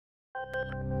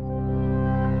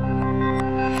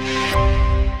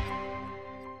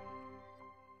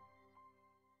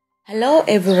Hello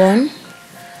everyone,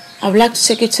 I would like to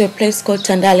take you to a place called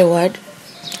Tanzania,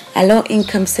 a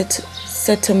low-income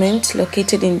settlement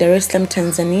located in Dar es Salaam,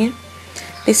 Tanzania.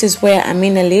 This is where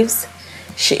Amina lives.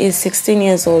 She is 16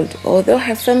 years old. Although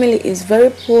her family is very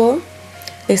poor,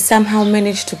 they somehow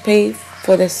managed to pay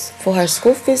for her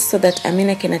school fees so that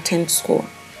Amina can attend school.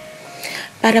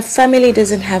 But her family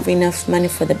doesn't have enough money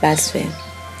for the bus fare.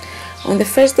 On the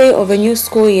first day of a new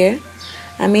school year,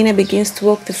 Amina begins to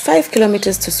walk the 5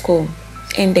 kilometers to school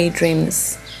and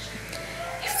daydreams.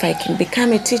 If I can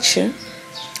become a teacher,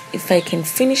 if I can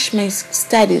finish my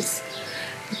studies,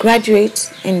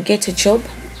 graduate and get a job,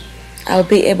 I'll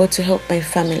be able to help my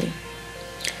family.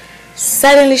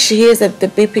 Suddenly she hears the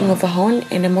beeping of a horn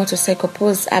and a motorcycle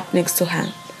pulls up next to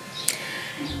her.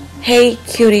 Hey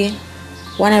cutie,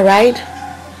 wanna ride?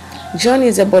 John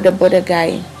is a boda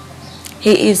guy.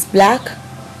 He is black,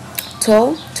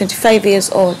 tall, 25 years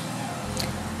old.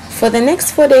 For the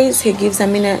next 4 days, he gives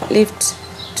Amina a lift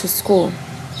to school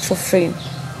for free.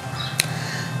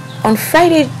 On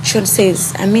Friday, John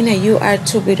says, Amina, you are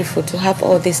too beautiful to have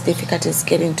all these difficulties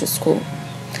getting to school.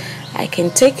 I can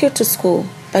take you to school,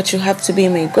 but you have to be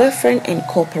my girlfriend and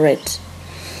cooperate.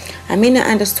 Amina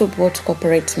understood what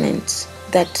cooperate meant,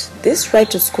 that this ride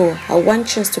to school, her one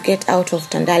chance to get out of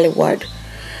Tanzania ward,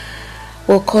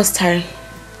 will cost her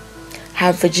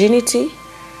her virginity,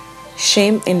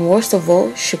 shame, and worst of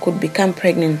all, she could become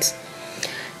pregnant.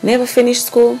 Never finish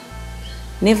school,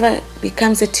 never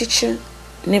becomes a teacher,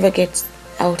 never gets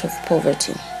out of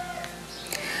poverty.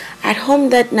 At home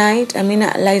that night,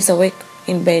 Amina lies awake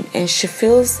in bed and she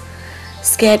feels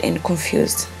scared and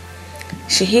confused.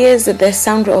 She hears the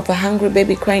sound of a hungry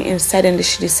baby crying and suddenly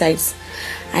she decides,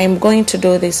 I am going to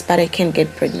do this, but I can't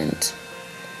get pregnant.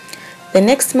 The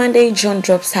next Monday, John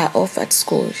drops her off at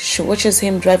school. She watches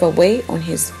him drive away on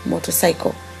his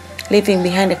motorcycle, leaving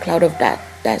behind a cloud of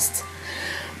dust.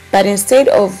 But instead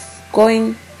of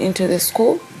going into the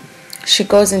school, she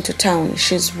goes into town.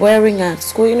 She's wearing a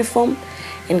school uniform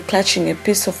and clutching a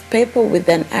piece of paper with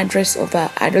an address of an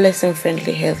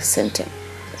adolescent-friendly health center.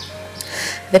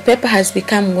 The paper has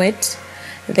become wet.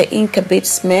 The ink a bit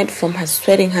smeared from her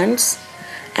sweating hands.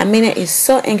 Amina is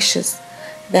so anxious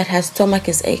that her stomach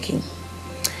is aching.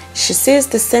 She sees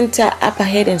the center up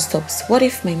ahead and stops. What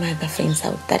if my mother finds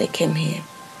out that I came here?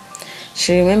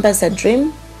 She remembers her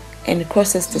dream and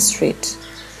crosses the street.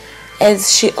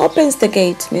 As she opens the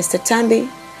gate, Mr. Tambi,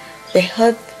 the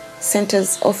health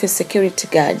center's office security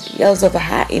guard, yells over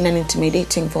her in an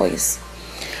intimidating voice.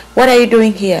 What are you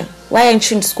doing here? Why aren't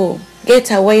you in school?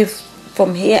 Get away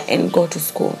from here and go to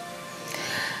school.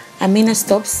 Amina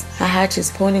stops. Her heart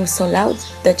is pounding so loud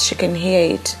that she can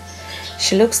hear it.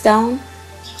 She looks down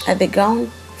at the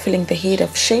ground, feeling the heat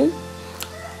of shame.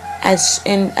 As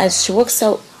she walks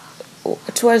out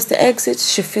towards the exit,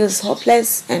 she feels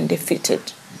hopeless and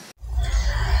defeated.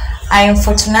 I am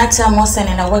Fortunata Mosen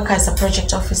and I work as a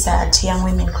project officer at Young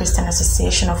Women Christian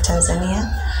Association of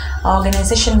Tanzania. Our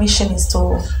organization mission is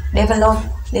to develop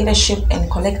leadership and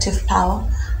collective power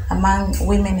among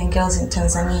women and girls in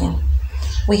Tanzania.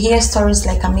 We hear stories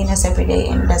like Amina's every day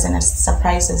and it doesn't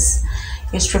surprise us.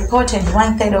 It's reported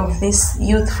 1/3 of these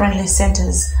youth-friendly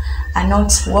centers are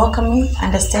not welcoming,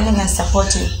 understanding, and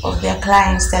supportive of their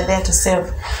clients. They're there to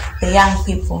serve the young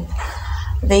people.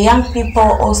 The young people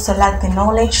also lack the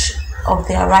knowledge of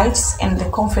their rights and the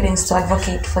confidence to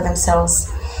advocate for themselves.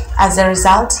 As a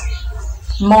result,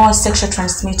 more sexually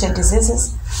transmitted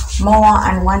diseases, more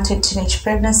unwanted teenage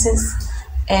pregnancies,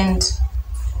 and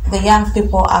the young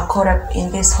people are caught up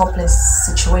in this hopeless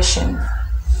situation.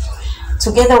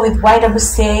 Together with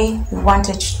YWCA, we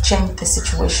wanted to change the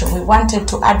situation. We wanted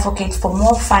to advocate for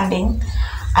more funding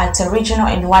at a regional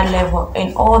and world level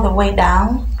and all the way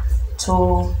down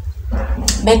to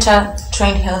better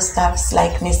trained health staffs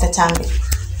like Mr. Tambi.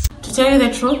 To tell you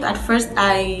the truth, at first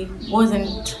I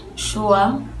wasn't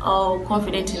sure or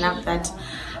confident enough that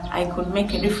I could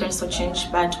make a difference or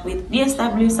change, but with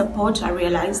DSW support I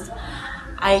realized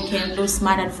I can do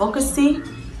smart advocacy.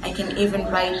 I can even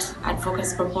write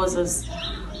advocacy proposals.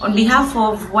 On behalf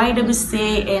of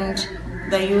YWCA and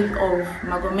the youth of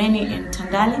Magomeni and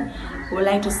Tandale, we would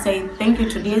like to say thank you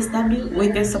to DSW.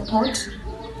 With their support,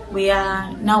 we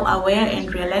are now aware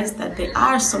and realize that there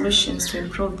are solutions to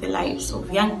improve the lives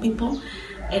of young people,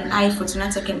 and I,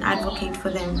 Fortunata, can advocate for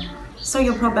them. So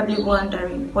you're probably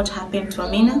wondering what happened to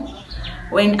Amina.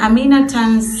 When Amina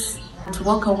turns to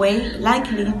walk away,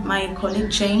 luckily my colleague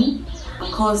Jane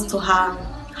calls to her,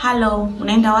 hello,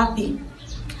 unaenda wapi?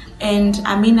 And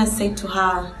Amina said to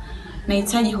her,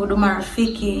 nahitaji huduma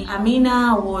rafiki.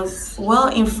 Amina was well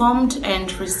informed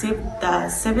and received the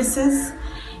services.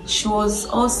 She was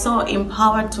also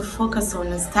empowered to focus on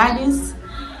her studies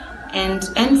and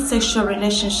end sexual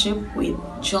relationship with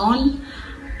John.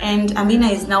 And Amina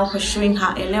is now pursuing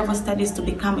her A-level studies to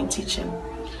become a teacher.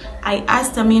 I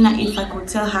asked Amina if I could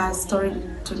tell her story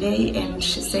today, and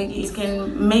she said it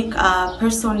can make a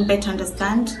person better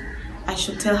understand. I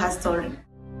should tell her story.